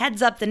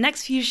heads up, the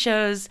next few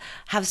shows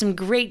have some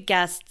great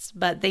guests,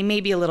 but they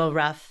may be a little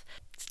rough.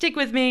 Stick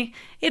with me.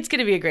 It's going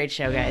to be a great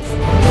show, guys.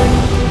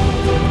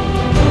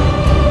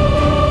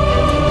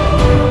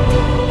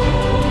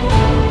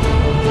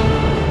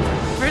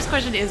 First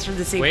question is from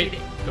the safety. Wait,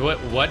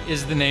 what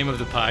is the name of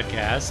the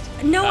podcast?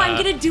 No,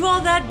 I'm going to do all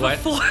that what?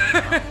 before.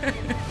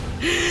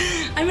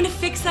 I'm going to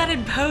fix that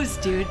in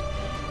post, dude.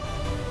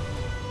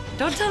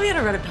 Don't tell me how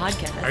to run a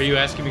podcast. Are you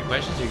asking me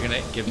questions? Or are you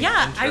going to give me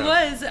Yeah, an intro?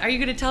 I was. Are you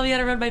going to tell me how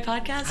to run my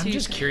podcast? I'm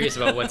just curious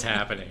about what's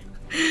happening.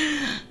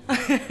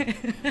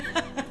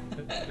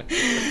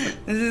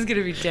 This is going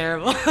to be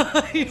terrible.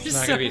 You're It's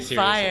not so gonna be serious.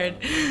 fired.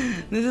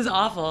 This is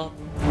awful.